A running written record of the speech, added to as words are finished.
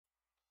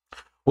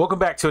Welcome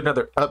back to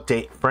another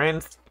update,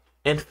 friends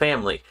and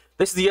family.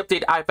 This is the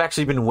update I've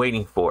actually been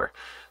waiting for.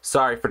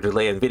 Sorry for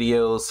delaying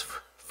videos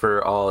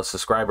for all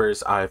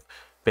subscribers. I've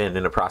been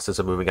in the process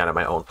of moving out of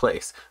my own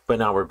place, but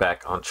now we're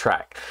back on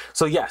track.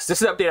 So yes,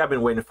 this is the update I've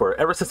been waiting for.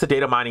 Ever since the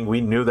data mining,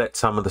 we knew that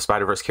some of the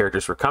Spider-Verse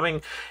characters were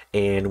coming,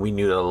 and we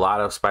knew that a lot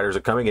of spiders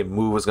are coming, and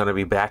move was going to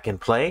be back in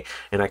play,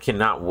 and I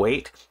cannot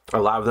wait. A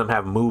lot of them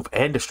have move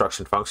and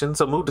destruction functions,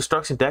 so move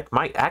destruction deck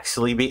might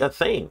actually be a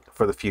thing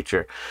for the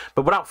future.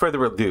 But without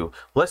further ado,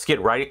 let's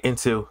get right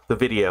into the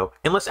video,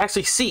 and let's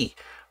actually see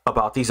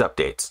about these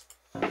updates.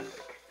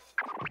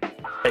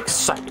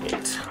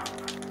 Excitement.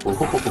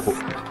 Ooh.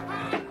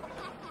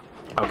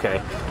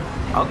 Okay.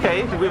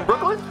 Okay, we in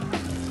Brooklyn?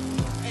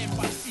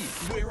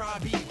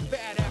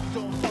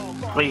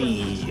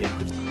 Hey.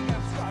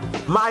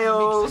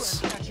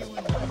 Miles.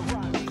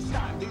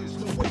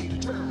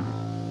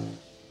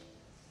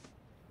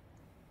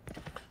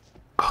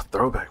 Oh,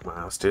 throwback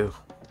Miles too.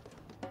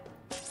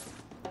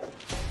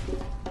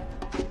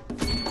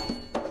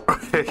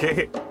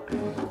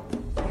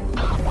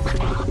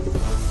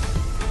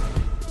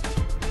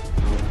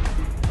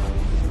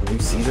 New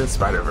season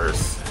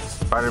Spider-Verse.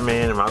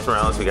 Spider-Man and Miles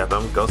Morales, we got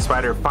them. Ghost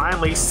Spider,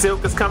 finally.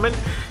 Silk is coming.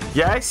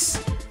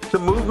 Yes, the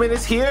movement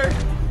is here.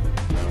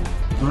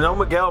 No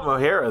Miguel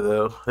O'Hara,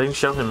 though. They didn't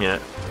show him yet.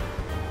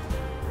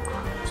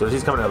 So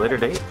he's coming at a later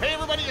date? Hey,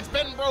 everybody, it's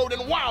Ben Brode,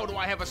 and wow, do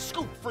I have a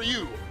scoop for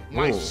you.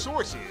 My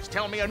sources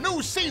tell me a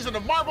new season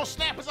of Marvel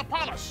Snap is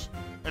upon us,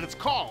 and it's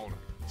called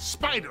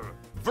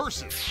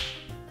Spider-Versus.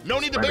 No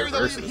need to bury the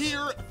lead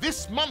here.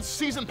 This month's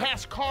Season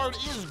Pass card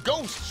is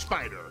Ghost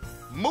Spider.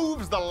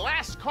 Moves the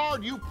last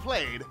card you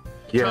played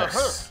to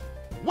her.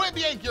 Web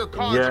yank your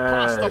cards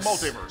across the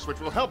multiverse, which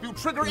will help you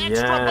trigger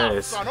extra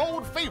buffs on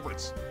old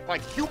favorites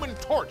like Human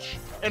Torch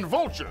and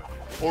Vulture,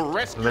 or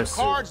rescue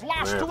cards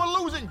lost to a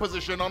losing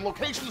position on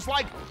locations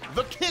like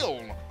the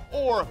Kiln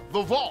or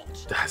the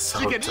Vault. That's so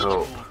you can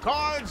dope. even move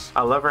cards.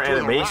 I love her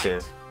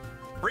animation.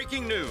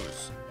 Breaking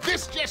news.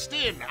 This just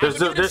in.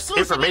 There's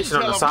information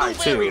on the side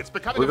too.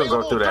 We're gonna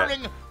go through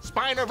that.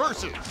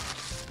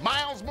 Spider-Versus,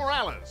 Miles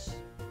Morales,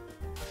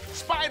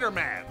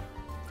 Spider-Man.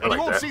 And like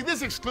you won't that. see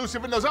this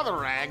exclusive in those other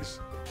rags.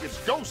 It's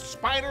Ghost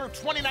Spider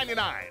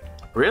 2099.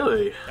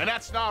 Really? And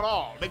that's not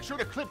all. Make sure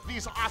to clip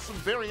these awesome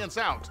variants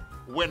out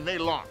when they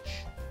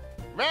launch.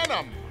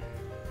 Venom.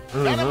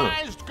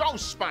 Venomized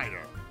Ghost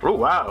Spider. Oh,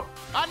 wow.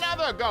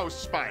 Another Ghost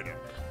Spider.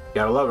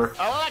 Gotta love her.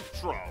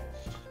 Electro.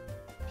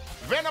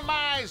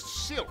 Venomized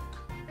Silk.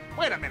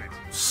 Wait a minute.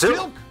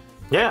 Silk?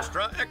 Yeah.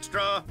 Extra,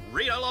 extra.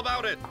 Read all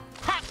about it.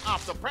 Hot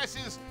off the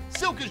presses,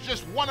 Silk is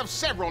just one of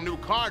several new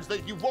cards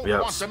that you won't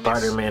Yep, want to miss.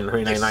 Spider-Man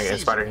 399 and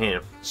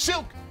Spider-Ham.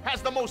 Silk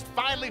has the most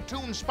finely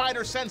tuned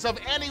spider sense of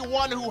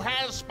anyone who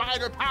has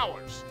spider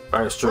powers.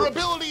 That is true. Her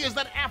ability is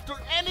that after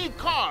any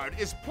card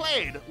is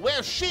played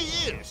where she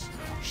is,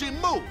 she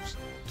moves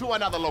to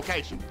another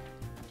location.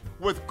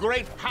 With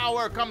great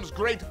power comes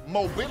great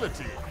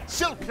mobility.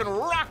 Silk can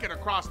rocket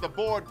across the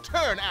board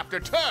turn after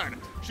turn.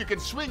 She can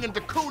swing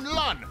into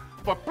Kunlun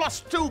for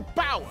 +2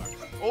 power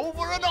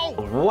over and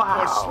over.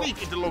 Wow. Or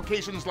sneak into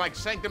locations like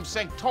Sanctum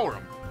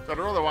Sanctorum that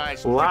are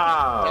otherwise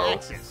Wow. tricky to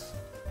access.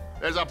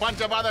 There's a bunch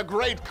of other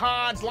great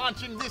cards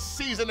launching this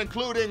season,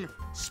 including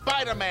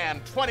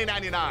Spider-Man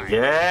 2099.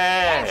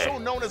 Yeah. Also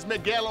known as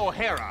Miguel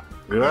O'Hara.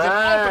 Yeah. He's an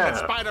ultimate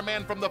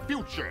Spider-Man from the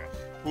future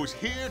who's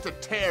here to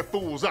tear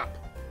fools up.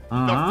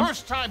 The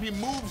first time he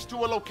moves to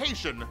a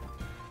location,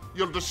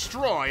 you'll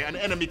destroy an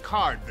enemy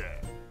card there.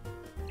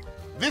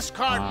 This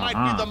card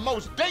might be the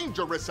most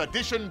dangerous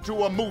addition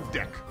to a move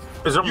deck.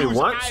 Is there only Use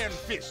once? Iron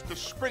Fist to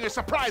spring a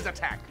surprise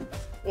attack,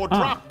 or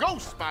drop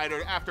Ghost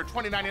Spider after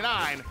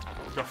 2099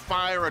 to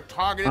fire a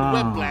targeted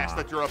web blast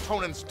at your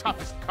opponent's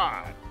toughest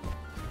card.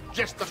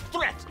 Just the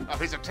threat of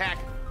his attack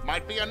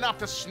might be enough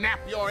to snap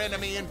your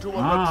enemy into a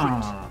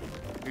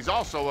retreat. He's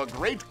also a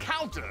great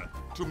counter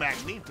to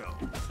Magneto.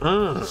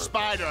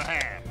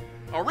 Spider-Ham.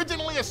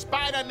 Originally a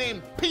spider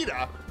named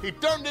Peter, he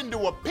turned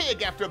into a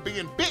pig after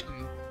being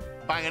bitten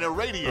by an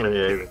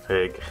irradiated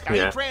pig. Now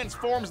Yeah. he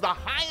transforms the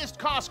highest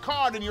cost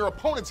card in your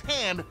opponent's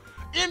hand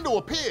into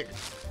a pig,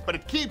 but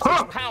it keeps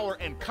its power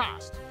and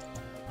cost.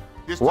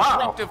 This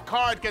disruptive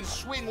card can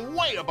swing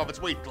way above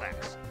its weight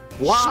class.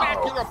 Wow.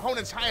 Smack your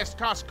opponent's highest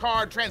cost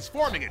card,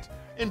 transforming it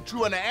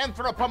into an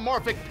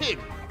anthropomorphic pig,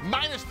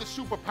 minus the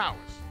superpowers.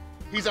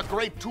 He's a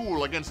great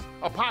tool against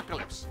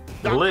Apocalypse,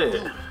 Doctor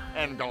Doom,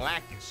 and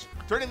Galactus,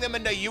 turning them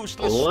into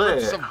useless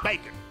strips of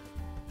bacon.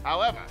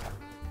 However,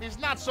 he's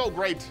not so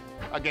great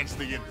against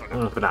the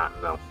Infinite. But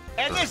not, no.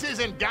 And this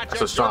isn't gotcha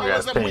That's a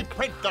strong-ass journalism, we pink.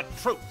 print the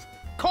truth.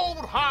 Cold,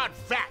 hard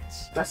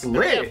facts. That's We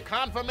lit. have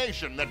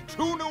confirmation that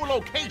 2 new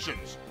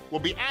locations will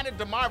be added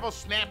to Marvel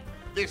Snap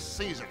this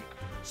season.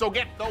 So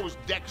get those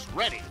decks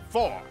ready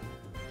for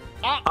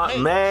Aunt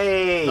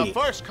May. The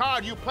first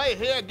card you play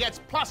here gets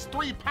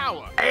 +3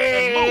 power. And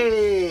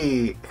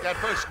Hey! that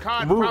first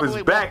card Move is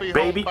probably back, won't be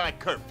baby. home by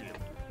curfew.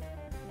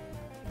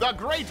 The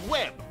Great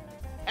Web.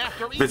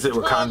 After each Visit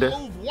turn, Wakanda.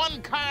 move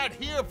 1 card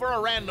here for a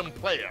random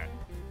player.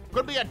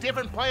 Could be a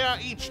different player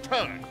each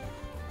turn.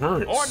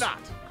 Nice. Or not.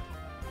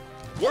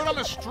 Word on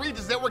the street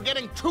is that we're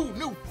getting 2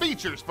 new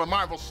features for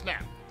Marvel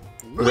Snap.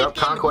 Yep, Weekend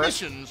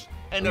Conquest. missions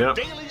and a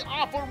daily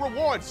offer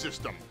reward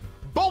system.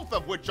 Both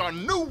of which are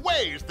new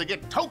ways to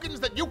get tokens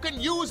that you can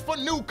use for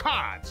new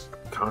cards.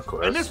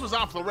 Conquest. And this was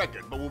off the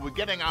record, but we'll be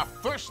getting our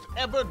first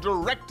ever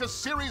direct to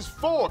Series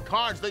 4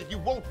 cards that you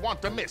won't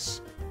want to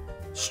miss.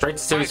 Straight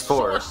to Series 4.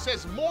 My source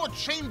says more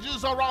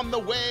changes are on the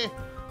way,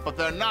 but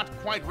they're not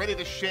quite ready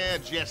to share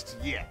just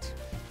yet.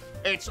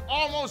 It's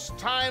almost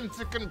time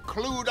to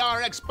conclude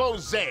our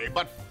expose,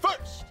 but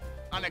first,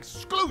 an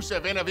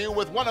exclusive interview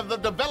with one of the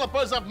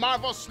developers of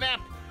Marvel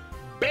Snap,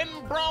 Ben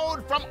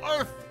Brode from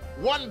Earth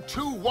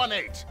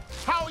 1218.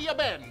 How you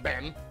been,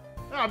 Ben?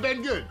 Oh,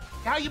 been good.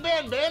 How you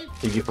been, Ben?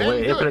 Did you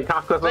play Infinite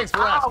Conquest? Thanks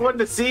for asking. I wanted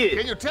to see it.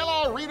 Can you tell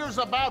our readers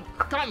about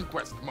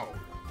Conquest Mode?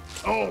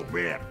 Oh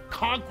man,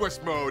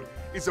 Conquest Mode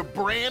is a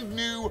brand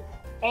new,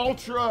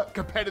 ultra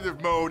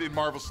competitive mode in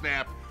Marvel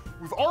Snap.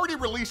 We've already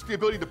released the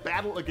ability to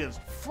battle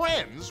against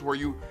friends, where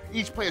you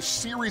each play a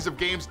series of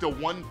games till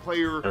one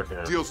player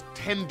deals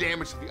 10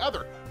 damage to the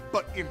other.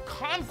 But in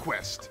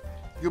Conquest,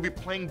 you'll be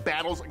playing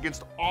battles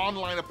against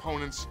online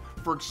opponents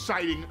for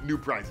exciting new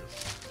prizes.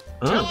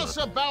 Tell us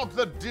about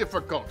the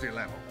difficulty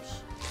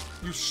levels.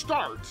 You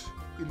start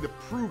in the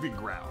Proving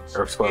Grounds.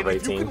 And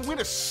if you can win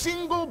a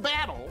single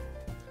battle,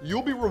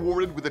 you'll be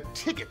rewarded with a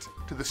ticket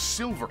to the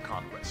Silver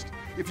Conquest.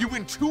 If you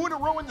win 2 in a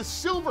row in the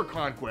Silver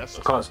Conquest,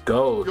 it costs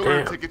gold. You'll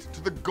earn a ticket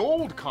to the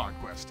Gold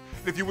Conquest.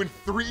 And if you win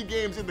 3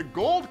 games in the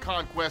Gold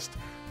Conquest,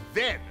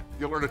 then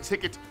you'll earn a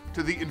ticket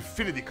to the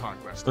Infinity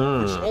Conquest,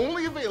 which is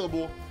only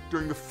available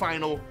during the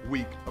final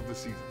week of the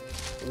season.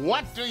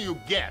 What do you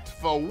get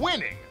for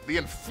winning the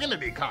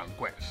Infinity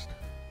Conquest?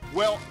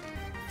 Well,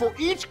 for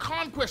each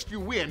conquest you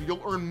win,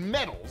 you'll earn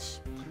medals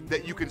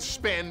that you can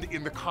spend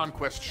in the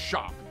Conquest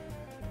shop.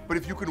 But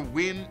if you can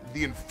win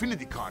the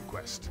Infinity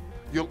Conquest,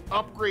 you'll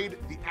upgrade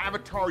the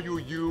avatar you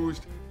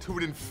used to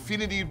an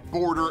Infinity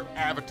Border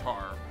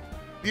avatar.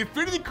 The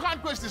Infinity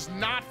Conquest is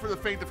not for the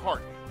faint of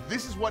heart.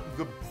 This is what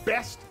the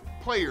best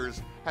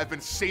players have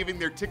been saving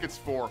their tickets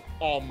for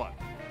all month.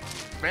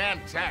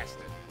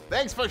 Fantastic.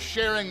 Thanks for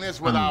sharing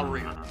this with our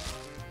readers.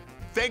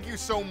 Thank you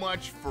so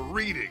much for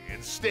reading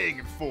and staying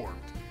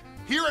informed.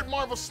 Here at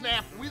Marvel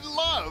Snap, we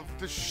love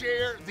to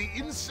share the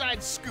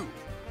inside scoop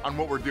on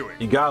what we're doing.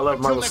 You gotta love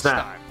Marvel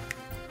Snap. Time,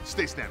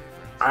 stay snappy,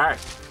 friends. All right.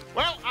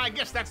 Well, I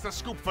guess that's the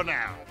scoop for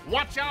now.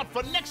 Watch out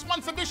for next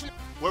month's edition,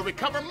 where we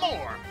cover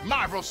more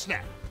Marvel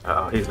Snap.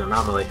 Uh-oh, he's an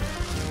anomaly.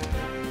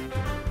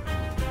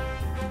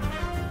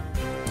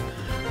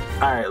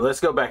 All right, let's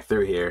go back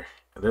through here.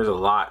 There's a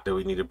lot that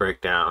we need to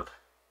break down.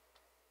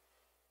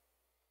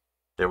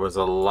 There was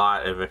a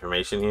lot of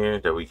information here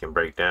that we can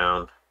break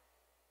down.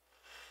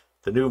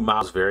 The new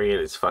Miles variant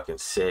is fucking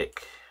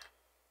sick.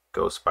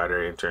 Ghost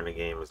Spider entering the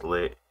game is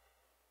lit.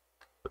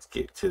 Let's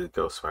get to the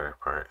Ghost Spider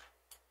part.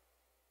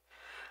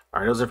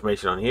 Alright, there's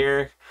information on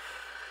here.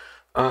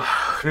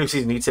 New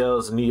season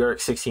details. New York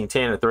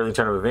 1610, a thrilling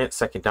turn of events.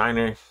 Second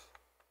Diner.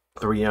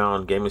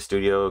 3-owned gaming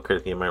studio.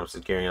 Critically Environments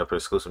is gearing up for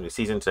exclusive new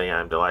season. Today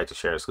I'm delighted to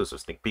share an exclusive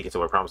sneak peek into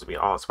what promises to be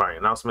all-inspiring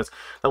announcements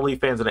that will leave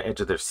fans on the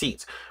edge of their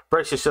seats.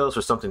 Brace yourselves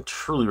for something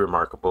truly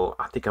remarkable.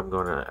 I think I'm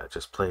going to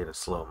just play it in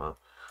slow-mo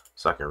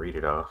so I can read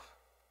it all.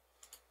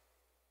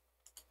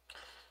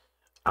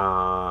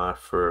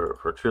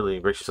 For truly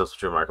brace yourselves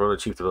for remarkable. The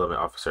Chief Development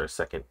Officer at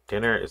Second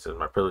Dinner. It's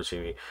my privilege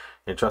to be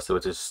entrusted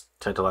with this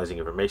tantalizing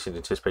information. The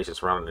anticipation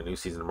surrounding the new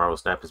season of Marvel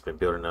Snap has been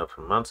building up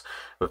for months,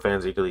 with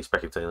fans eagerly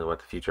speculating what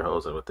the future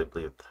holds and what they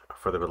believe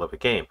for the beloved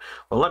game.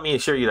 Well, let me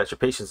assure you that your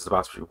patience is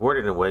about to be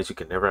rewarded in ways you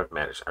can never have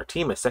managed. Our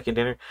team at Second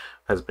Dinner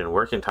has been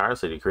working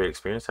tirelessly to create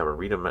experience that will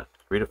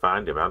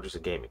redefine the boundaries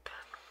of gaming.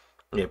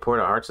 We have poured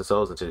our hearts and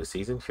souls into the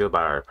season, fueled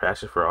by our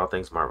passion for all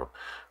things Marvel.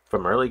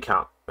 From early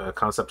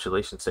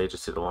conceptualization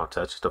stages to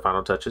the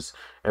final touches,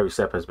 every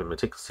step has been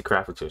meticulously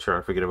crafted to ensure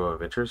unforgettable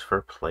adventures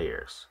for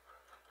players.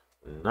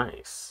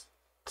 Nice.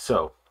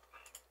 So,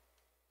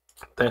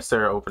 that's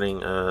their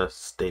opening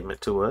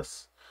statement to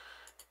us.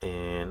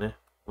 And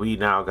we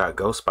now got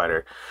Ghost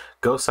Spider.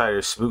 Ghost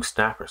Spider Spook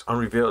Snappers.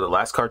 Unrevealed, the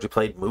last card you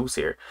played moves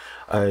here.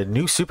 A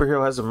new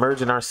superhero has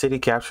emerged in our city,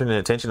 capturing the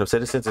attention of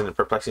citizens and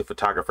perplexing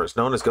photographers.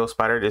 Known as Ghost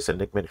Spider, this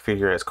enigmatic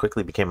figure has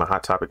quickly become a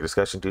hot topic of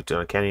discussion due to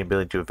an uncanny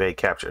ability to evade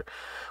capture.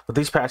 With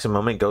each passing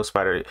moment, Ghost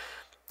Spider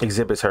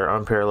exhibits her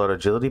unparalleled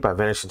agility by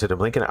vanishing to the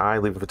blink of an eye,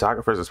 leaving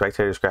photographers and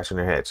spectators scratching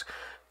their heads.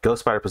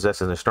 Ghost Spider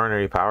possesses an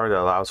extraordinary power that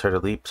allows her to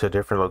leap to a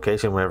different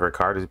location whenever a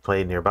card is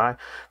played nearby.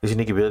 This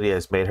unique ability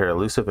has made her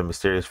elusive and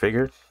mysterious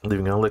figure,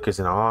 leaving onlookers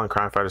in awe and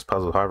crime fighters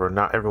puzzled. However,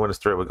 not everyone is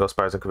thrilled with Ghost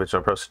Spider's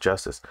unconventional approach to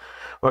justice.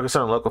 One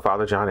concerned local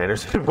father John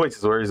Anderson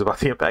voices worries about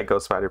the impact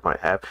Ghost Spider might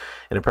have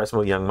in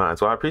impressionable young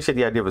minds. While I appreciate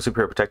the idea of a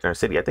superhero protecting our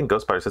city, I think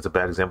Ghost Spider sets a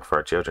bad example for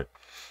our children.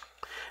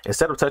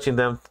 Instead of teaching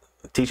them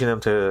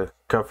to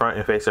confront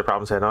and face their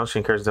problems head on, she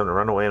encourages them to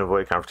run away and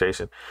avoid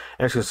confrontation.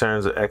 And she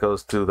concerns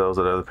echoes to those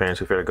of the other parents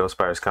who fear the Ghost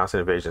Spider's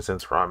constant evasion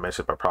since raw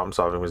message by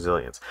problem-solving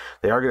resilience.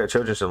 They argue that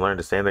children should learn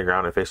to stand their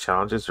ground and face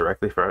challenges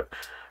directly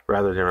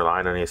rather than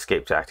relying on the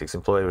escape tactics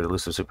employed with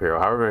elusive superhero.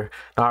 However,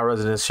 not all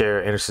residents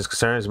share Anderson's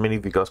concerns. Many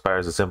view Ghost Spider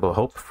as a symbol of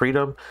hope,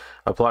 freedom,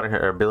 applauding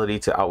her ability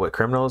to outwit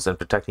criminals and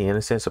protect the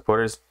innocent.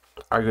 Supporters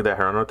argue that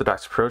her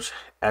unorthodox approach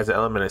adds an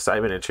element of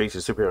excitement and intrigues the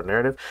superhero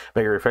narrative,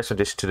 making a refreshing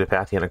addition to the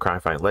pantheon of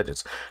crime-fighting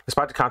legends.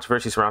 Despite the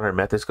controversy surrounding her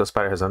methods, Ghost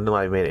Spider has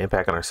undeniably made an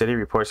impact on our city.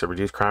 Reports of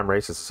reduced crime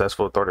rates and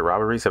successful authority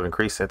robberies have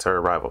increased since her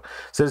arrival.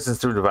 Citizens,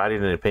 through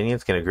divided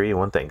opinions, can agree on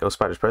one thing: Ghost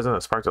Spider's presence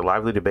has sparked a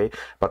lively debate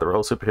about the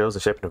role of superheroes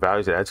in shaping the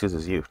values and attitudes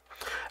of youth.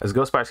 As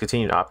Ghost Spiders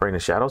continue to operate in the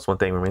shadows, one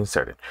thing remains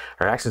certain: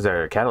 her actions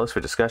are a catalyst for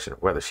discussion.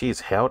 Whether she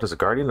is hailed as a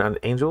guardian, an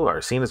angel,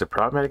 or seen as a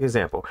problematic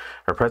example,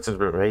 her presence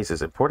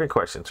raises important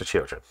questions for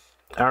children.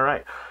 All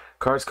right,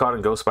 cards caught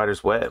in Ghost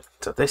Spider's web.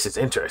 So this is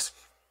interesting.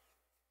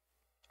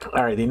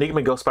 All right, the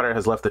Enigma Ghost Spider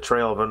has left a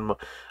trail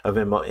of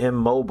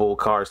immobile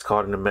cards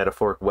caught in the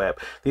metaphoric web.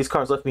 These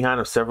cards left behind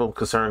have several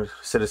concerned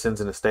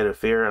citizens in a state of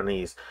fear and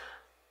unease.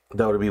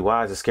 Though to be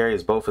wise, as scary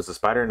as both as a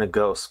spider and a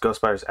ghost, Ghost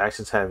Spider's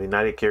actions have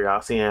ignited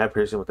curiosity and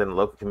apprehension within the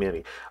local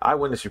community.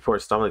 Eyewitness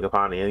reports stumbling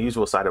upon the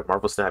unusual sight of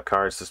Marvel Snap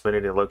cards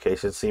suspended in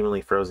locations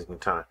seemingly frozen in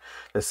time.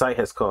 The sight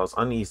has caused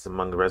unease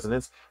among the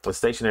residents, with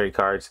stationary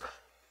cards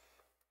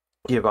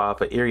give off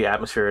an eerie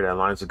atmosphere that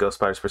aligns with Ghost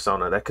Spider's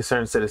persona. That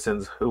concerns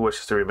citizens who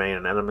wishes to remain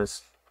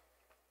anonymous.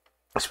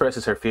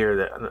 Expresses her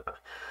fear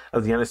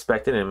of the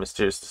unexpected and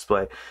mysterious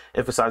display,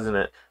 emphasizing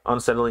an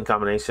unsettling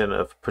combination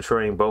of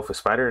portraying both a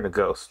spider and a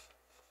ghost.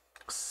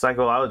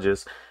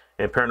 Psychologists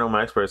and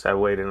paranormal experts have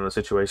weighed in on the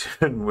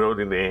situation,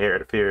 wielding the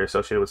inherent fear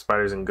associated with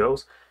spiders and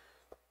ghosts.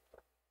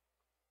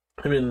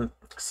 Human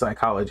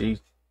psychology,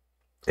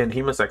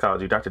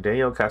 Dr.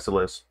 Daniel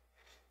Castells,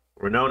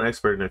 renowned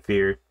expert in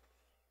fear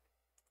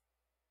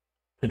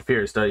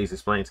studies,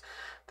 explains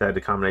that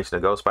the combination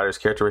of Ghost Spider's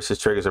characteristics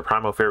triggers a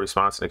primal fear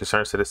response in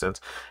concerned citizens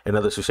and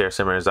others who share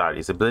similar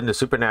anxieties. The blend of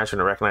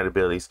supernatural and recognitive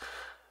abilities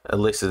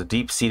elicits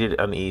deep-seated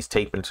unease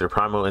tapped into their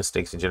primal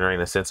instincts and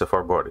generating a sense of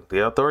foreboding.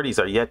 The authorities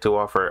are yet to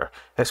offer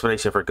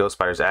explanation for Ghost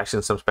Spider's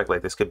actions. Some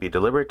speculate this could be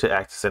deliberate to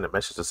act to send a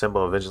message, a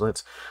symbol of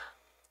vigilance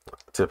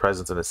to the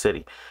presence in the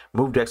city.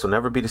 Move decks will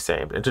never be the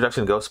same. The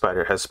introduction of Ghost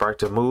Spider has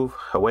sparked a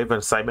wave of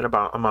excitement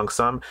among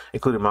some,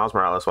 including Miles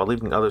Morales, while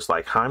leaving others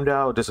like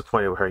Heimdall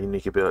disappointed with her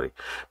unique ability.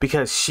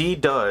 Because she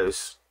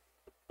does...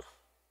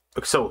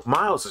 So,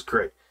 Miles is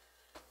great.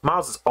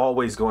 Miles is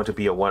always going to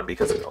be a 1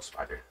 because of Ghost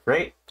Spider,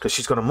 right? Because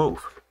she's going to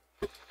move.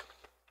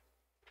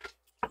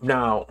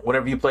 Now,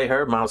 whenever you play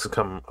her, Miles will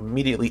come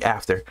immediately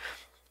after,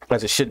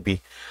 as it should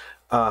be.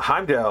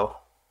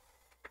 Heimdall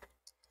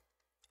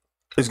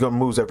is going to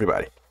move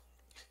everybody.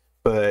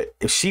 But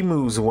if she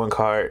moves one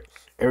card,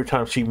 every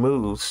time she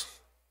moves,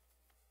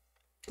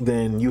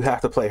 then you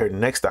have to play her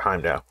next to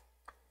Heimdall.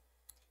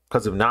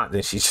 Because if not,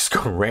 then she's just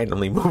going to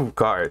randomly move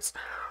cards.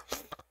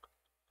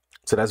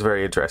 So that's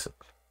very interesting.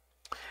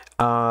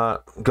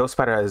 Ghost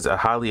Spider is a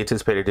highly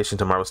anticipated addition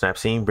to Marvel Snap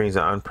scene, brings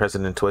an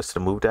unprecedented twist to the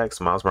move decks.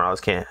 Miles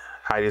Morales can't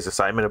hide his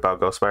excitement about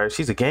Ghost Spider.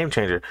 She's a game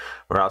changer,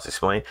 Morales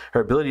explained.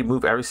 Her ability to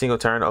move every single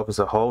turn opens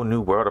a whole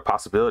new world of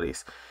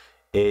possibilities.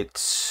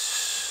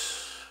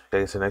 It's...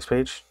 Okay, it's the next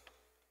page.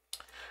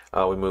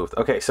 Oh, we moved.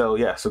 Okay, so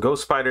yeah, so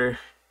Ghost Spider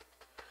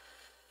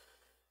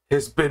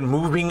has been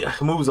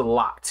moves a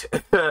lot,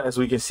 as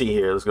we can see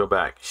here. Let's go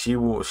back. She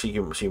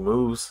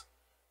moves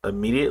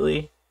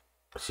immediately.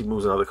 She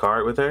moves another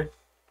card with her.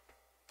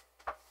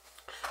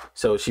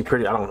 So she I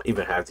don't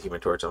even have the Human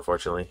Torch,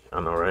 unfortunately.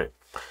 I know, right?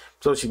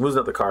 So she moves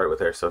another card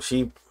with her. So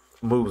she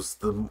moves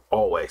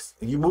always.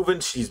 You moving,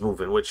 she's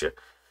moving with you.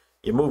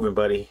 You're moving,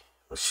 buddy.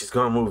 She's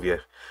gonna move you,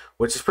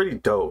 which is pretty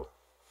dope.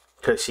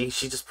 Cause she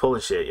just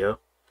pulling shit, yo.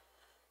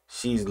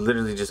 She's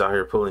literally just out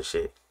here pulling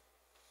shit.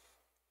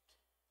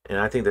 And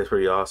I think that's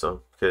pretty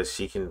awesome. Because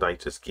she can like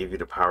just give you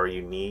the power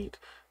you need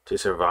to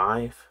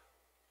survive.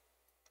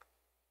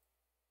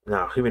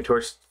 Now, Human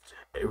Torch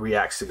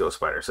reacts to Ghost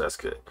Spider, so that's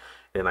good.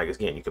 And like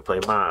again, you can play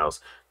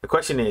Miles. The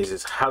question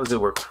is how does it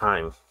work with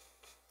time?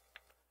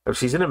 If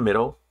she's in the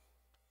middle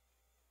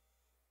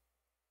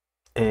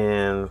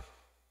and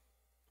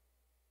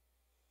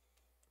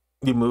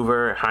you move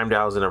her,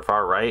 Heimdall's in the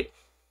far right,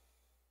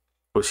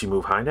 will she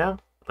move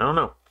Heimdall? I don't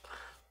know.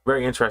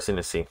 Very interesting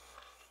to see.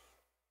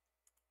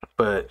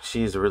 But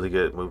she's a really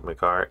good movement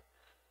card.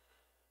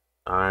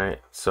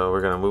 Alright, so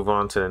we're going to move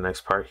on to the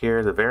next part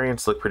here. The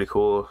variants look pretty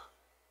cool.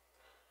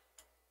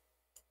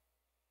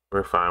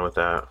 We're fine with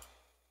that.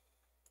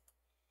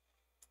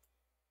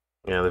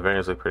 Yeah, the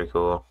variants look pretty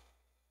cool.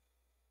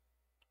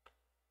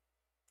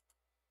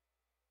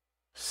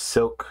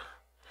 Silk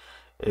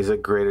is a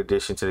great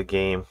addition to the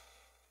game.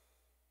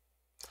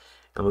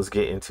 And let's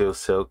get into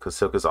Silk, because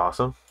Silk is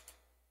awesome.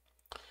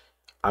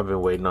 I've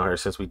been waiting on her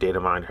since we data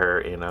mined her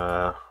in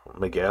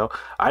Miguel.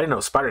 I didn't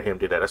know Spider-Ham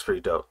did that. That's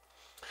pretty dope.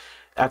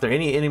 After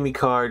any enemy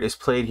card is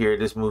played here,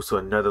 this moves to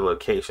another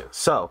location.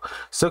 So,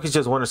 Silk is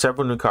just one of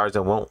several new cards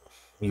that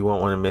you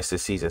won't want to miss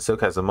this season. Silk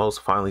has the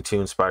most finely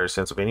tuned spider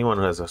sense of anyone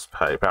who has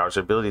a powers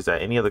or abilities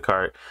that any other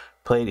card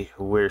played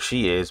where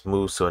she is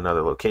moves to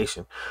another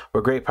location.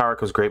 With great power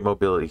comes great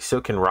mobility.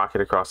 Silk can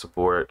rocket across the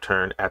board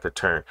turn after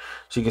turn.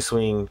 She can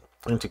swing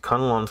into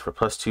Kunlun for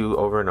 +2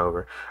 over and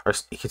over, or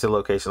get to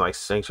location like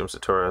Sanctum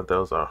Satora.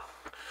 Those are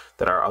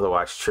that are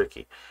otherwise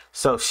tricky.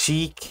 So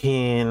she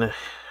can,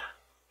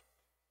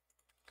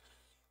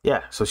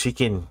 yeah. So she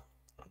can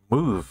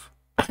move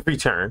every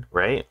turn,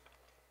 right?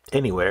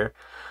 Anywhere.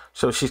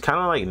 So she's kind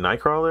of like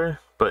Nightcrawler,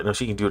 but no,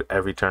 she can do it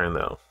every turn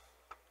though.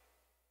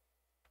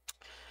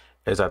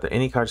 Is after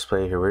any card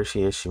display here where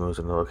she is, she moves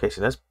in the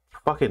location. That's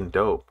fucking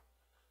dope.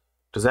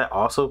 Does that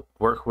also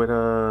work with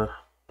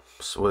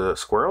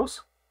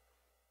squirrels?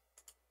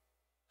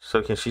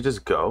 So can she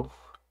just go?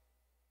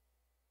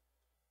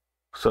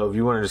 So if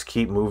you want to just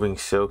keep moving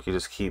Silk, you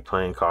just keep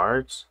playing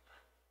cards,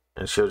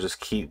 and she'll just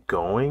keep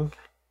going.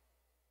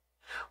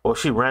 Well,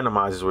 she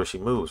randomizes where she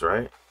moves,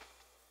 right?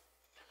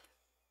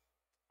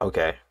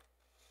 Okay.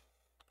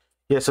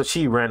 Yeah, so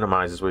she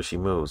randomizes where she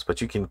moves,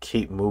 but you can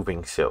keep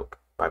moving Silk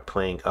by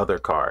playing other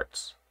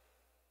cards.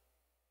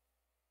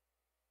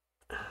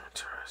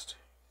 Interesting.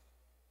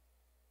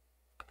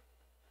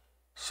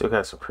 Silk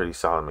has some pretty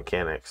solid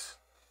mechanics.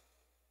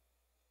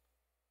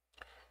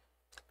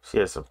 She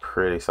has some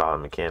pretty solid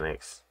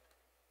mechanics.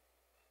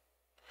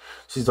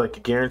 She's like a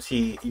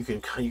guarantee you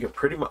can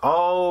pretty much.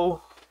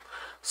 Oh,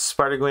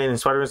 Spider-Gwen, and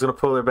Spider-Gwen's gonna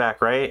pull her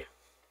back, right?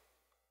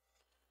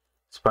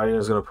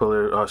 Spider-Gwen's gonna pull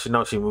her. Oh,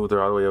 she moved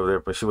her all the way over there,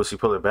 but will she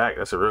pull her back?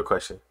 That's a real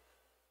question.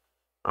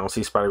 I don't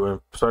see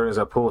Spider-Gwen. Spider-Gwen's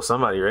gonna pull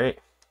somebody, right?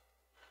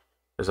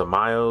 There's a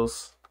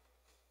Miles.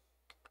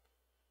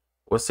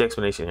 What's the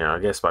explanation here? I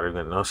guess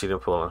Spider-Gwen. No, she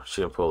didn't pull her.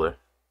 She didn't pull her.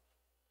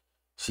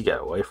 She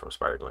got away from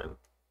Spider-Gwen.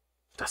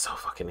 That's so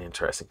fucking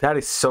interesting. That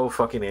is so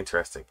fucking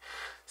interesting.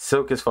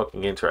 Silk is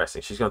fucking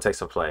interesting. She's gonna take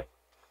some play.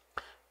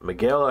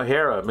 Miguel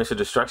O'Hara, Mr.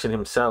 Destruction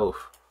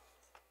himself.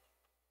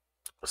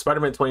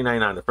 Spider-Man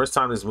 2099. The first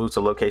time this moves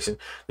to location,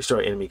 destroy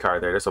enemy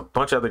card there. There's a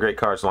bunch of other great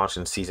cards launched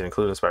in the season,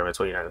 including Spider-Man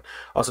 2099.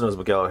 Also known as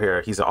Miguel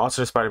O'Hara. He's an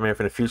alternate Spider-Man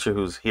from the future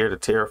who's here to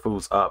tear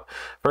fools up.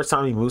 First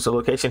time he moves to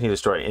location, he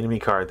destroys enemy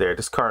card there.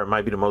 This card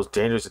might be the most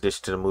dangerous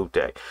addition to the move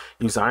deck.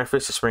 Use Iron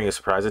Fist to spring a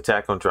surprise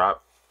attack on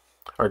drop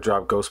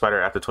Ghost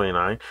Spider after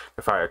 29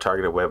 to fire a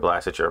targeted web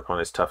blast at your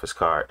opponent's toughest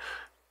card.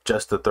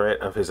 Just the threat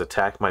of his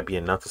attack might be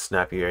enough to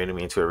snap your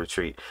enemy into a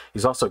retreat.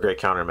 He's also a great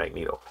counter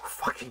Magneto.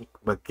 Fucking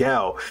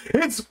Miguel.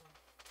 It's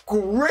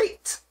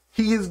great.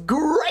 He is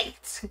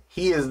great.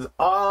 He is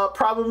a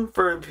problem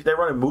for they're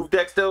running move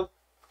decks though.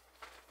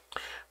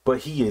 But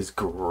he is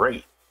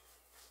great.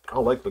 I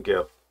like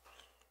Miguel.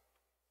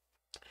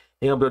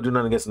 He ain't gonna be able to do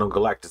nothing against no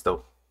Galactus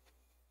though.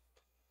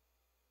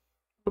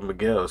 But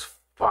Miguel is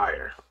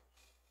fire.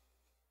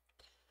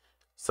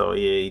 So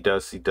yeah, he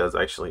does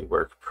actually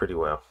work pretty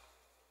well.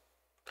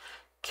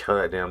 Kill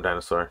that damn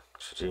dinosaur.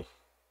 GG.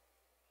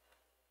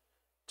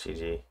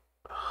 GG.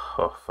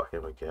 Oh,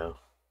 fucking Miguel.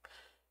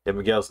 Yeah,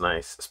 Miguel's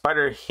nice.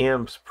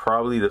 Spider-Ham's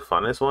probably the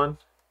funnest one.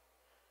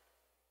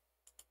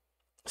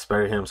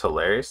 Spider-Ham's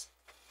hilarious.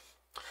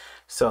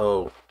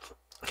 So,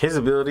 his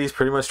ability is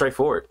pretty much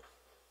straightforward.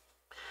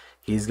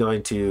 He's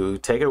going to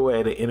take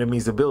away the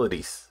enemy's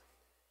abilities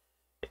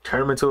and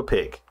turn him into a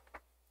pig.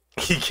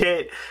 He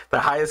get the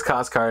highest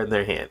cost card in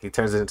their hand. He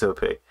turns it into a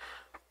pig.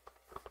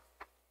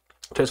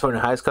 Transform the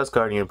highest cost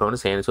card in your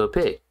opponent's hand into a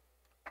pig,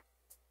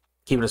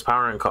 keeping his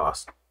power and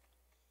cost.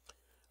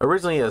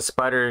 Originally, a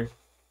spider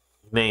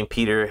named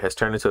Peter has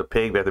turned into a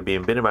pig after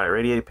being bitten by a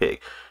radiated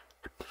pig.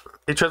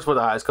 He transforms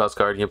the highest cost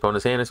card in your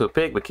opponent's hand into a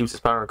pig, but keeps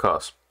his power and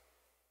cost.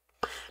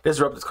 This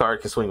disruptive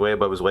card can swing way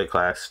above his weight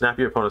class. Snap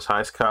your opponent's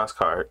highest cost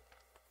card,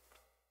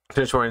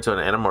 transform into an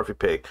anamorphic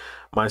pig,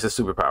 minus his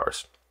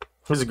superpowers.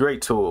 He's a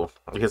great tool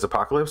against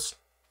Apocalypse,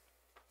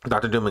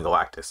 Dr. Doom, and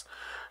Galactus.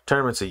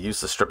 Turn him into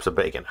useless strips of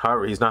bacon.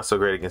 However, he's not so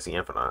great against the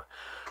Infinite.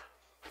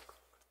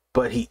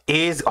 But he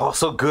is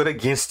also good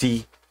against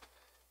the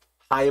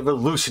high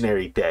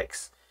evolutionary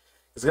decks.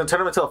 He's gonna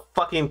turn him into a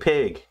fucking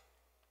pig.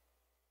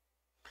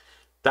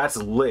 That's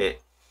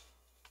lit.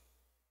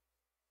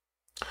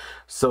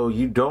 So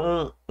you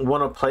don't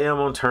want to play him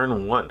on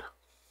turn 1.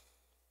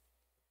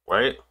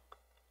 Right?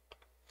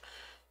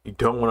 You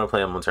don't want to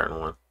play him on turn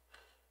 1.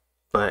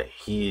 But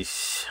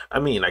he's, I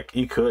mean, like,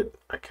 you could,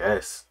 I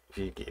guess, but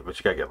you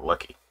gotta get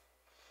lucky.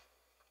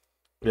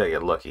 You gotta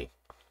get lucky.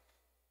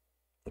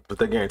 But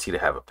they're guaranteed to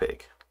have a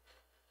pig.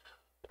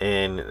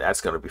 And that's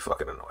gonna be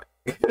fucking annoying.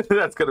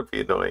 That's gonna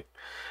be annoying.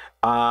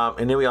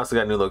 And then we also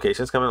got new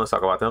locations coming. Let's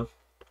talk about them.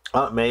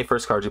 Aunt May,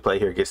 first card you play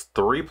here, gets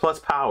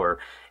 3+ power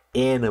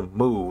and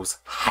moves.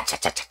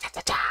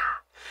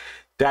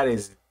 That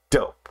is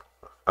dope.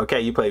 Okay,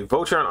 you play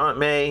Vulture on Aunt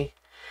May.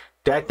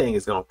 That thing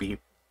is gonna be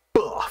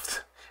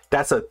buffed.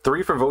 That's a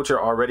 3 for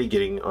Vulture already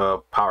getting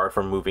power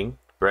from moving,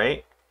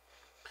 right?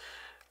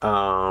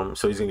 So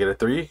he's gonna get a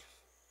 3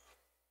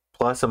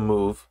 plus a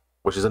move,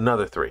 which is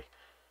another 3.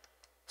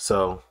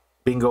 So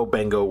bingo,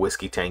 bango,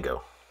 whiskey,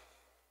 tango.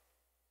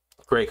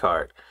 Great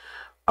card.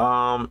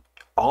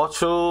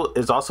 Ultra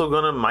is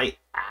also might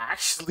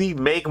actually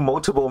make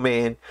Multiple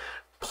Man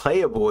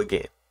playable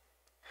again.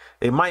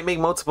 It might make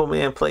Multiple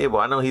Man playable.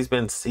 I know he's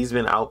been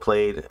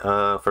outplayed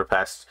for the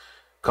past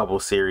couple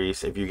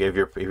series. If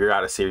you're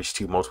out of series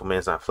 2, Multiple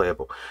Man's not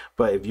playable.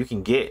 But if you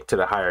can get to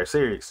the higher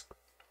series,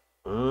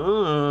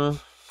 And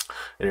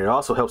it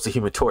also helps the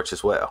Human Torch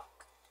as well.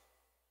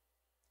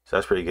 So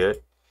that's pretty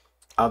good.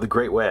 The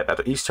Great Web.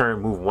 After each turn,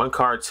 move one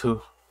card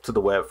to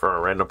the web for a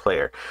random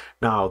player.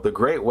 Now, the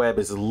Great Web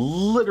is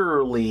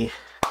literally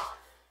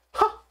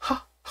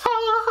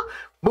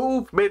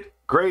movement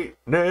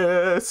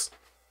greatness.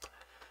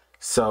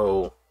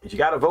 So if you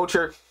got a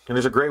vulture and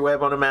there's a Great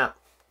Web on the map,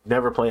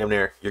 never play them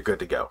there. You're good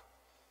to go.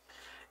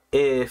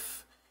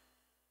 If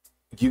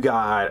you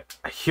got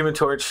a Human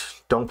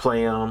Torch, don't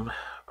play them.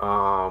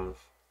 You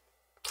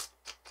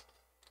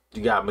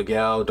got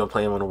Miguel, don't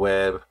play him on the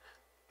web.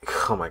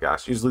 Oh my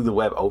gosh, just leave the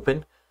web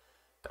open.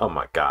 Oh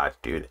my god,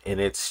 dude. And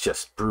it's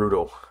just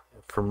brutal.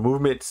 For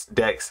movements,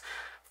 decks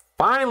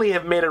finally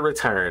have made a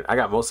return. I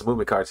got most of the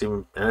movement cards,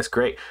 and that's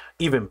great.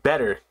 Even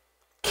better,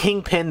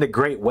 Kingpin the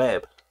Great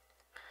Web.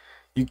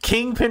 You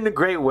Kingpin the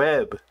Great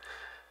Web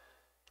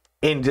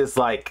and just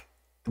like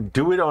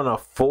do it on a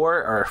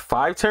 4 or a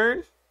 5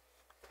 turn.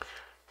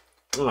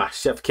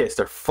 Chef Kiss,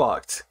 they're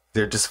fucked.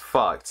 They're just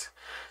fucked.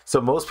 So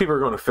most people are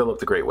going to fill up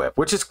the Great Web,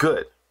 which is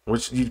good.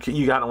 Which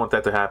you gotta want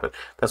that to happen.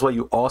 That's why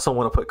you also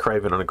want to put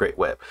Craven on the Great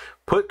Web.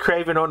 Put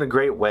Craven on the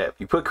Great Web.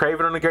 You put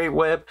Craven on the Great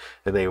Web,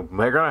 and they're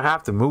gonna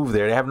have to move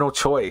there. They have no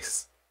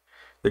choice.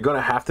 They're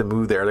gonna have to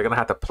move there. They're gonna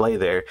have to play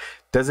there.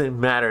 Doesn't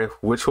matter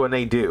which one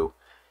they do.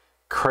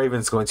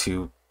 Craven's going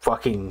to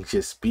fucking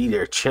just be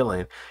there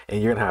chilling,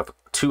 and you're gonna have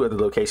 2 other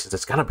locations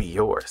that's gonna be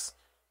yours.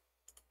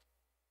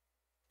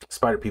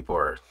 Spider people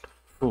are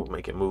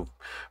making a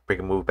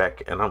move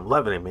back, and I'm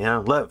loving it, man. I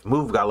love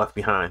Move got left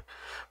behind.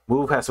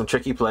 Move has some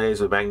tricky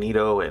plays with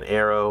Magneto and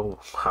Arrow,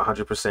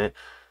 100%,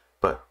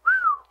 but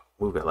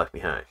Move got left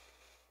behind.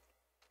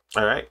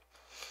 All right,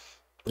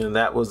 and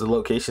that was the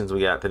locations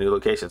we got. The new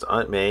locations: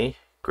 Aunt May,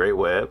 Great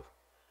Web,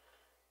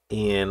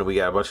 and we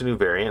got a bunch of new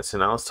variants.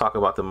 And now let's talk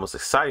about the most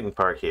exciting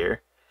part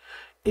here: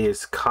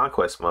 is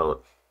Conquest mode.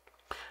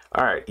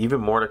 All right, even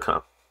more to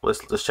come.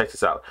 Let's check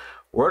this out.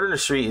 Word on the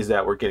street is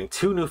that we're getting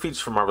 2 new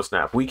features from Marvel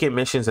Snap: weekend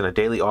missions and a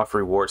daily offer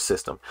reward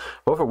system,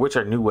 both of which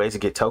are new ways to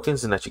get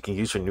tokens and that you can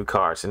use for new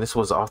cards. And this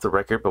was off the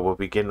record, but we'll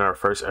be getting our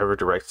first ever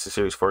direct to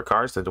series 4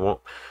 cards that you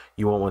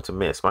won't want to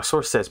miss. My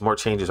source says more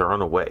changes are on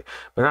the way,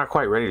 but not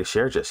quite ready to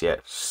share just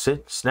yet.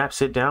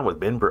 Sit down with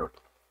Ben Brody.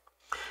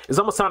 It's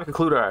almost time to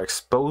conclude our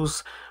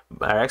expose,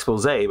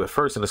 but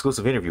first, an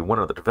exclusive interview with one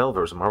of the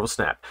developers of Marvel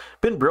Snap,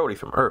 Ben Brody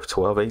from Earth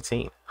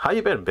 1218. How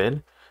you been,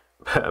 Ben?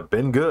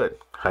 Been good.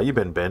 How you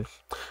been, Ben?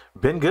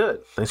 Been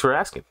good. Thanks for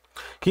asking.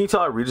 Can you tell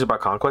our readers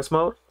about Conquest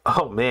mode?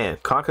 Oh man,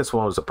 Conquest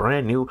mode is a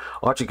brand new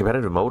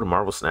ultra-competitive mode in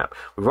Marvel Snap.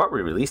 We've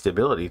already released the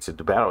ability to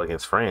battle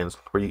against friends,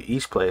 where you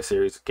each play a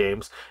series of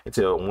games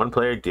until one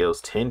player deals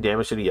 10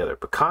 damage to the other.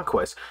 But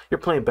Conquest, you're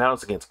playing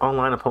battles against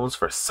online opponents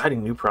for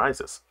exciting new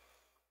prizes.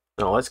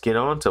 Now let's get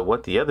on to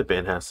what the other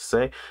Ben has to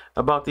say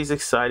about these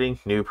exciting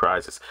new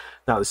prizes.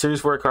 Now the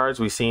Series 4 cards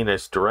we've seen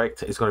as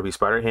direct is going to be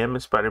Spider-Ham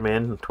and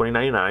Spider-Man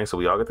 2099, so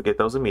we all get to get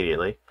those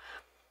immediately.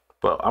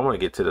 But I want to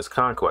get to this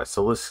Conquest,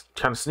 so let's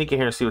kind of sneak in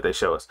here and see what they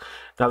show us.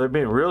 Now they're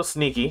being real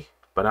sneaky,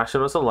 but not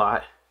showing us a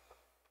lot.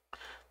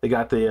 They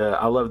got the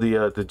I love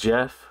the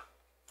Jeff.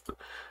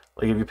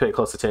 Like if you pay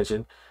close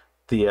attention,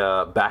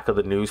 the back of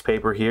the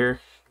newspaper here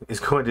is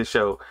going to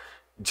show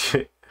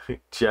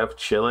Jeff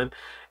chilling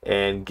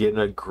and getting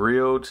a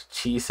grilled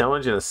cheese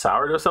sandwich and a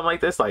sourdough, something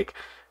like this. Like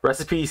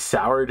recipe: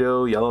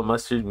 sourdough, yellow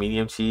mustard,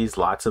 medium cheese,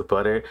 lots of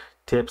butter.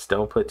 Tips: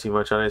 don't put too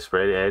much on it,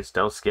 spread the edge,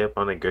 don't skip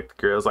on the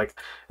grills. Like,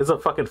 it's a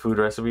fucking food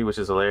recipe, which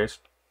is hilarious.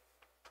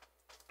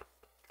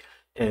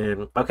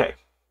 And okay,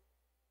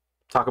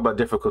 talk about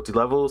difficulty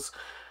levels.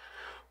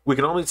 We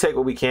can only take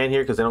what we can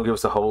here because they don't give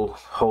us the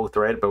whole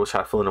thread, but we'll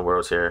try to fill in the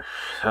worlds here.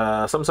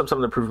 Some of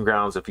the proving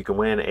grounds. If you can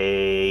win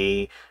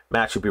a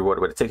match, you'll be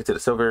rewarded with a ticket to the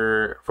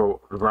silver. For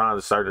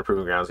bronze, starting the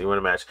proving grounds. You win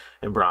a match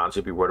in bronze,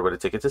 you'll be rewarded with a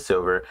ticket to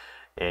silver.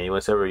 And you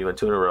win silver, you win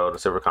 2 in a row. In the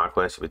silver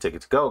conquest, you'll be a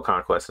ticket to gold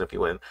conquest. And if you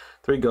win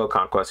 3 gold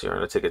conquests, you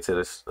earn a ticket to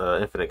this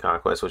infinite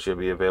conquest, which will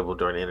be available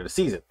during the end of the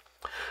season.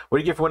 What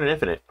do you get for winning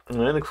infinite? In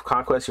the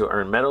conquest, you'll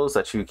earn medals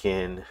that you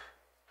can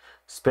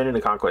spend in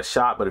the conquest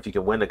shop, but if you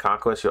can win the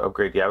conquest, you'll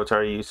upgrade the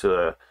avatar you use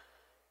to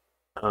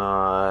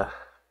a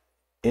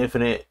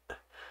infinite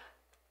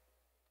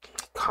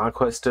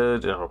conquest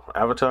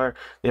avatar.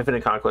 The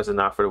infinite conquest is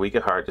not for the weak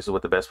at heart. This is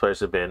what the best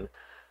players have been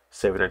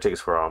saving their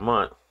tickets for all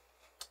month.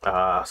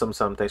 Thanks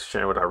for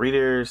sharing with our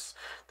readers.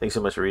 Thanks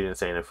so much for reading and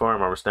staying informed.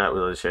 Marvel Snap,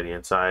 we'll share the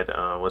inside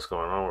what's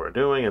going on, what we're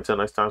doing. Until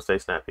next time, stay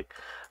snappy.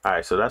 All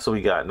right, so that's what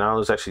we got. Now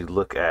let's actually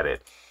look at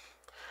it.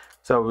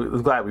 So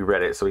we're glad we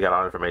read it, so we got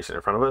all the information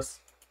in front of us.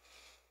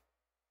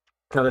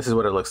 Now this is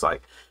what it looks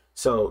like.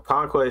 So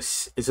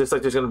Conquest, it's just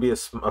like there's going to be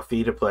a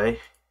fee to play.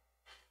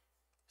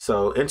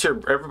 So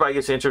everybody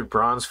gets entered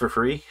bronze for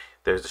free.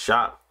 There's the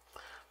shop,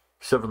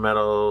 silver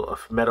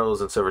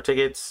medals and silver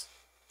tickets.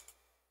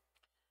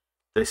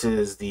 This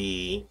is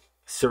the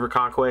silver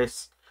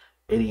conquest,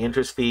 80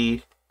 interest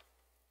fee,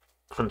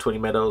 120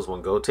 medals,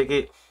 1 gold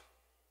ticket.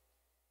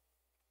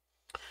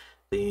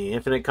 The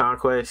infinite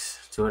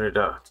conquest, 200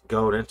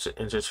 gold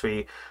interest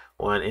fee,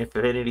 1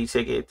 infinity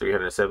ticket,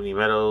 370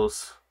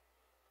 medals.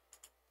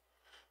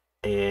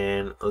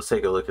 And let's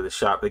take a look at the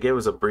shop. They gave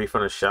us a brief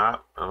on the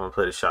shop. I'm gonna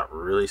play the shop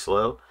really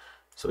slow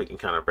so we can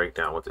kind of break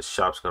down what the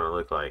shop's gonna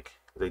look like.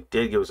 They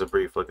did give us a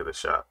brief look at the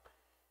shop.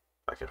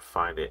 If I can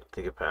find it. I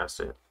think it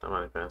passed it. I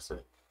might have passed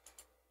it.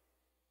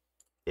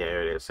 Yeah,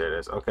 there it is. There it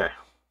is. Okay.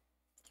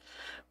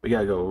 We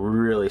gotta go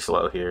really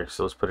slow here.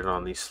 So let's put it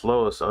on the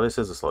slowest. Oh, this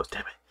is the slowest.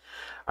 Damn it.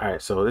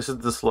 Alright, so this is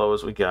the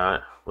slowest we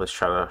got. Let's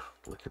try to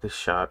look at the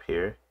shop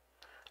here.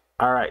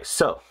 Alright,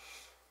 so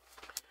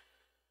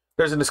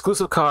there's an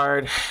exclusive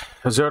card,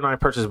 a 0.9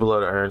 purchase below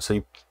to earn.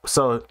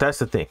 So that's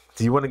the thing.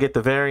 Do you want to get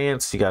the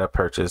variants? You gotta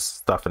purchase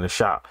stuff in the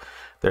shop.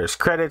 There's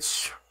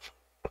credits.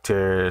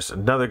 There's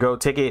another gold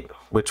ticket.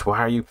 Which, why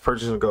are you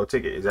purchasing a gold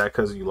ticket? Is that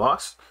because you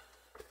lost?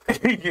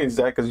 Is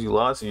that because you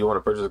lost and you want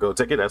to purchase a gold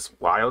ticket? That's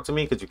wild to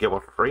me because you get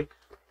one for free.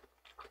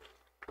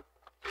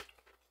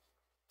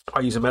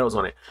 Or use some medals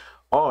on it.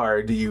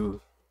 Or do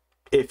you,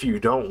 if you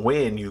don't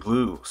win, you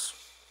lose.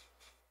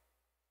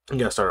 You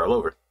gotta start all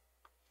over.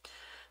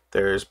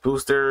 There's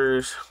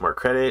boosters, more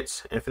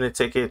credits, infinite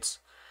tickets,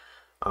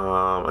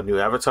 a new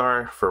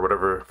avatar for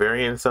whatever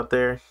variants up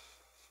there.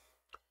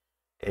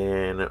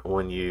 And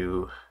when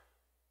you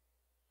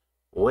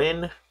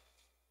win,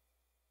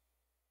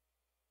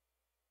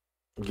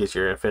 you get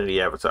your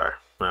infinity avatar.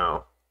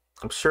 Now,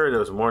 I'm sure there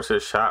was more to the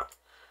shop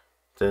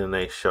than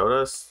they showed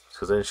us,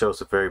 because they didn't show us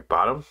the very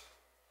bottom.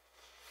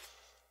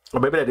 Or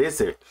maybe that is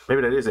it.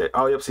 Maybe that is it.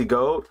 Oh, yep, see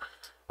gold.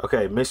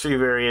 Okay, mystery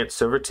variant,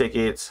 silver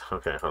tickets.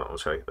 Okay, hold on.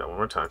 Let's try to get that one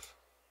more time.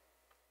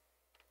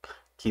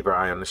 Keep our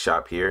eye on the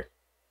shop here,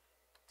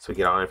 so we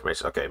get all the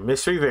information. Okay,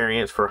 mystery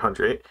variants for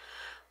 100.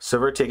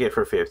 Silver ticket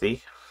for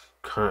 50.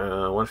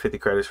 150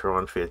 credits for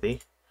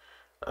 150.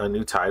 A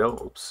new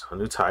title. Oops, a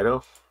new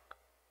title.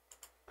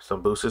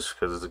 Some boosters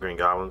because there's the Green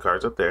Goblin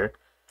cards up there.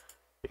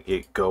 You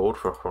get gold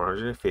for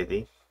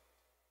 450.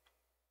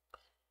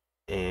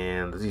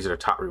 And these are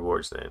top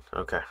rewards then.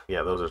 Okay,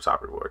 yeah, those are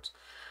top rewards.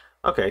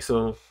 Okay,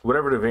 so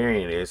whatever the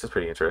variant is, that's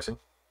pretty interesting.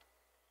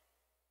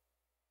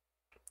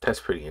 That's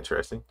pretty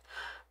interesting.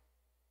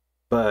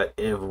 But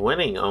if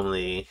winning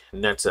only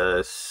nets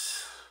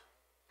us,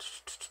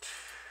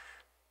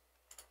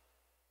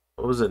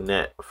 what was the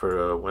net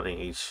for winning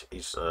each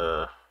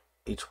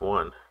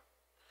one?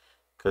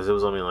 Because it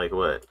was only like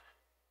what?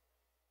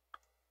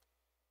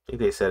 I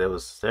think they said it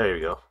was. There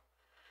you go.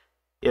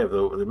 Yeah,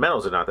 the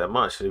medals are not that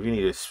much. If you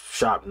need to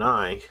shop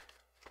 9,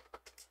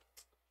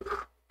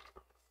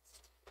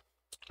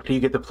 do you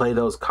get to play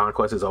those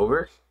conquests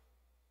over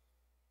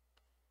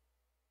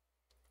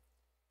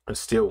and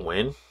still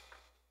win?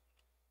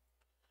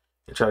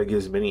 And try to get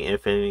as many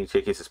infinity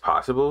tickets as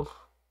possible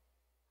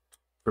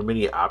for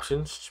many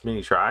options,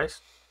 many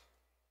tries.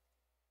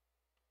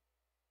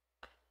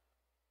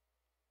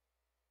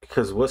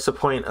 Because what's the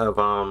point of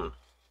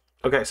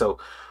okay, so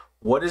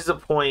what is the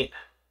point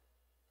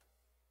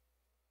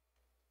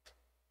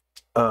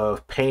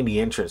of paying the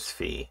entrance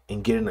fee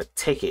and getting a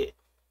ticket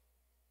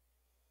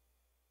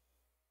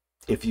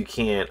if you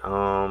can't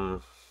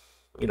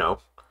you know,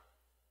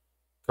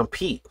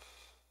 compete?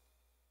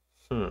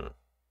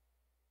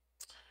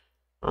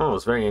 Oh,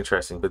 it's very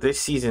interesting. But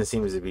this season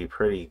seems to be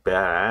pretty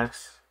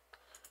badass.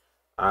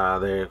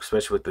 There,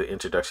 especially with the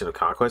introduction of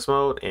Conquest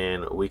mode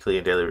and weekly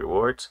and daily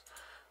rewards.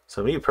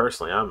 So me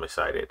personally, I'm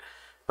excited.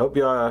 Hope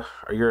you're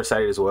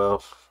excited as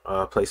well.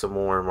 Play some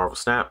more Marvel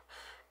Snap.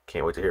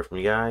 Can't wait to hear from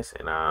you guys,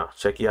 and I'll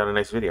check you out in the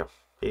next video.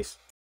 Peace.